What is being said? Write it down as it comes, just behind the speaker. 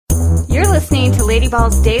You're listening to Lady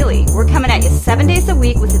Balls Daily. We're coming at you 7 days a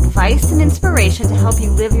week with advice and inspiration to help you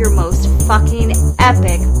live your most fucking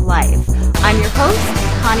epic life. I'm your host,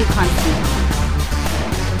 Connie Constantine.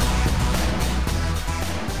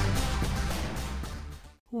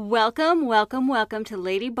 Welcome to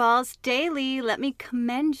Lady Balls Daily. Let me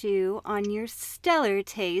commend you on your stellar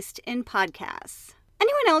taste in podcasts.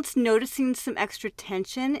 Anyone else noticing some extra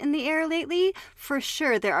tension in the air lately? For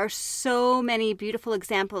sure, there are so many beautiful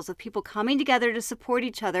examples of people coming together to support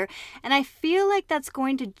each other, and I feel like that's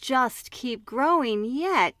going to just keep growing,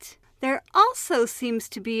 yet there also seems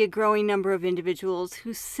to be a growing number of individuals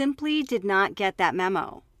who simply did not get that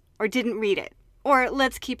memo, or didn't read it, or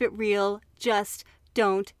let's keep it real, just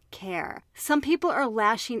don't care. Some people are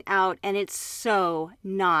lashing out and it's so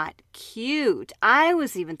not cute. I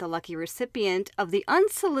was even the lucky recipient of the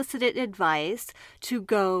unsolicited advice to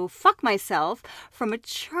go fuck myself from a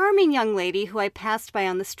charming young lady who I passed by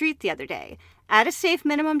on the street the other day, at a safe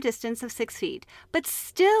minimum distance of 6 feet. But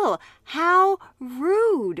still, how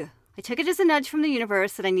rude. I took it as a nudge from the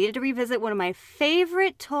universe that I needed to revisit one of my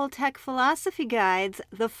favorite Toltec philosophy guides,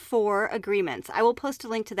 The Four Agreements. I will post a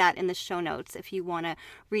link to that in the show notes if you want to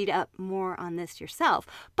read up more on this yourself.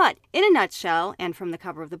 But in a nutshell, and from the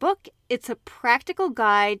cover of the book, it's a practical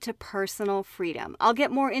guide to personal freedom. I'll get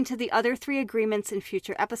more into the other 3 agreements in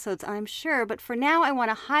future episodes, I'm sure, but for now I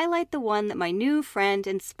want to highlight the one that my new friend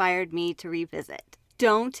inspired me to revisit.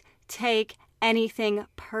 Don't take anything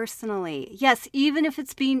personally. Yes, even if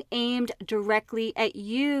it's being aimed directly at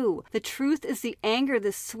you. The truth is the anger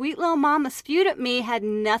this sweet little mama spewed at me had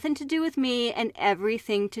nothing to do with me and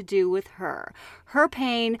everything to do with her. Her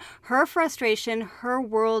pain, her frustration, her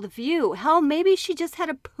worldview. Hell, maybe she just had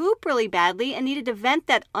to poop really badly and needed to vent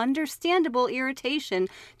that understandable irritation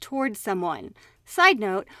towards someone. Side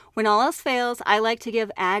note, when all else fails, I like to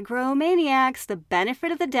give agromaniacs the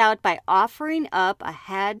benefit of the doubt by offering up a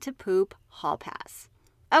had-to-poop hall pass.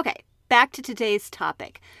 Okay, back to today's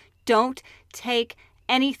topic. Don't take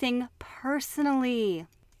anything personally.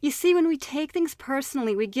 You see, when we take things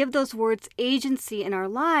personally, we give those words agency in our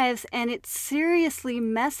lives, and it seriously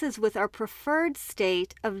messes with our preferred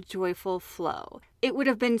state of joyful flow. It would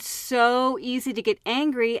have been so easy to get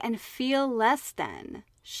angry and feel less than.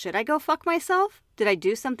 Should I go fuck myself? Did I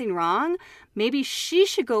do something wrong? Maybe she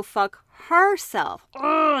should go fuck herself.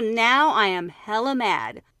 Oh, now I am hella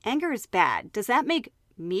mad. Anger is bad. Does that make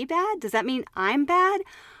me bad? Does that mean I'm bad?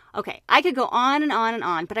 Okay, I could go on and on and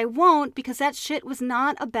on, but I won't because that shit was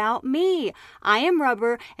not about me. I am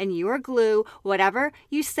rubber and you are glue. Whatever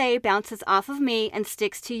you say bounces off of me and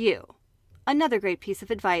sticks to you. Another great piece of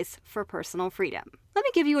advice for personal freedom. Let me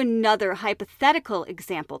give you another hypothetical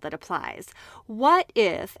example that applies. What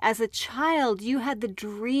if, as a child, you had the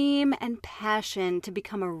dream and passion to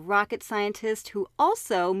become a rocket scientist who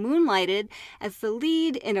also moonlighted as the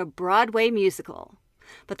lead in a Broadway musical?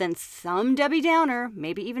 But then some Debbie Downer,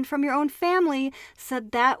 maybe even from your own family,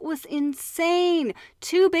 said that was insane,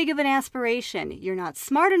 too big of an aspiration, you're not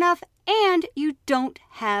smart enough, and you don't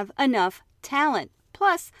have enough talent.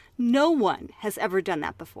 Plus, no one has ever done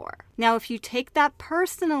that before. Now, if you take that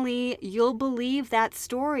personally, you'll believe that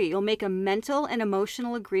story. You'll make a mental and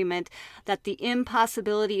emotional agreement that the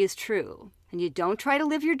impossibility is true. And you don't try to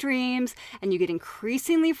live your dreams, and you get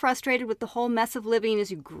increasingly frustrated with the whole mess of living as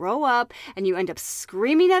you grow up, and you end up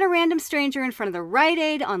screaming at a random stranger in front of the Rite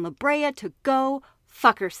Aid on La Brea to go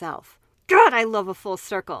fuck herself. God, I love a full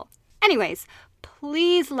circle. Anyways,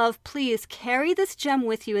 please, love, please carry this gem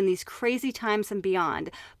with you in these crazy times and beyond.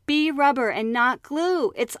 Be rubber and not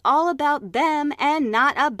glue. It's all about them and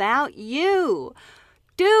not about you.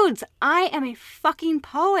 Dudes, I am a fucking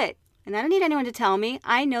poet. And I don't need anyone to tell me.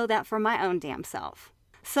 I know that for my own damn self.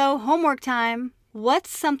 So, homework time. What's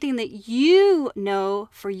something that you know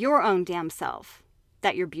for your own damn self?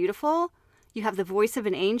 That you're beautiful? You have the voice of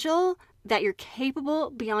an angel? That you're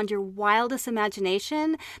capable beyond your wildest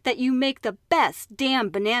imagination, that you make the best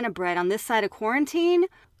damn banana bread on this side of quarantine?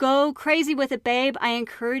 Go crazy with it, babe. I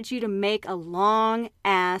encourage you to make a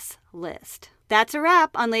long-ass list. That's a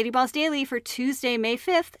wrap on Lady Balls Daily for Tuesday, May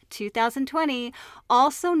 5th, 2020,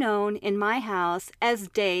 also known in my house as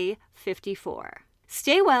Day 54.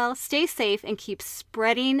 Stay well, stay safe, and keep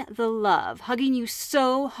spreading the love. Hugging you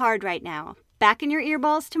so hard right now. Back in your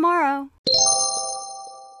earballs tomorrow.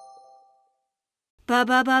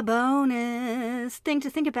 Bonus thing to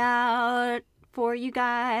think about for you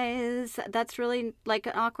guys. That's really like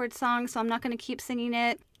an awkward song, so I'm not going to keep singing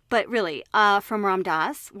it. But really, from Ram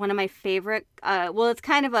Dass, one of my favorite, it's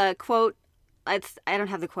kind of a quote. I don't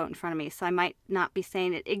have the quote in front of me, so I might not be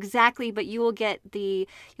saying it exactly, but you'll get the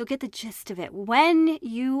gist of it. When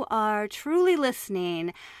you are truly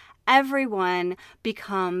listening, everyone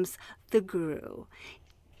becomes the guru.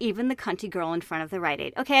 Even the cunty girl in front of the Rite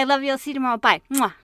Aid. Okay, I love you. I'll see you tomorrow. Bye. Mwah.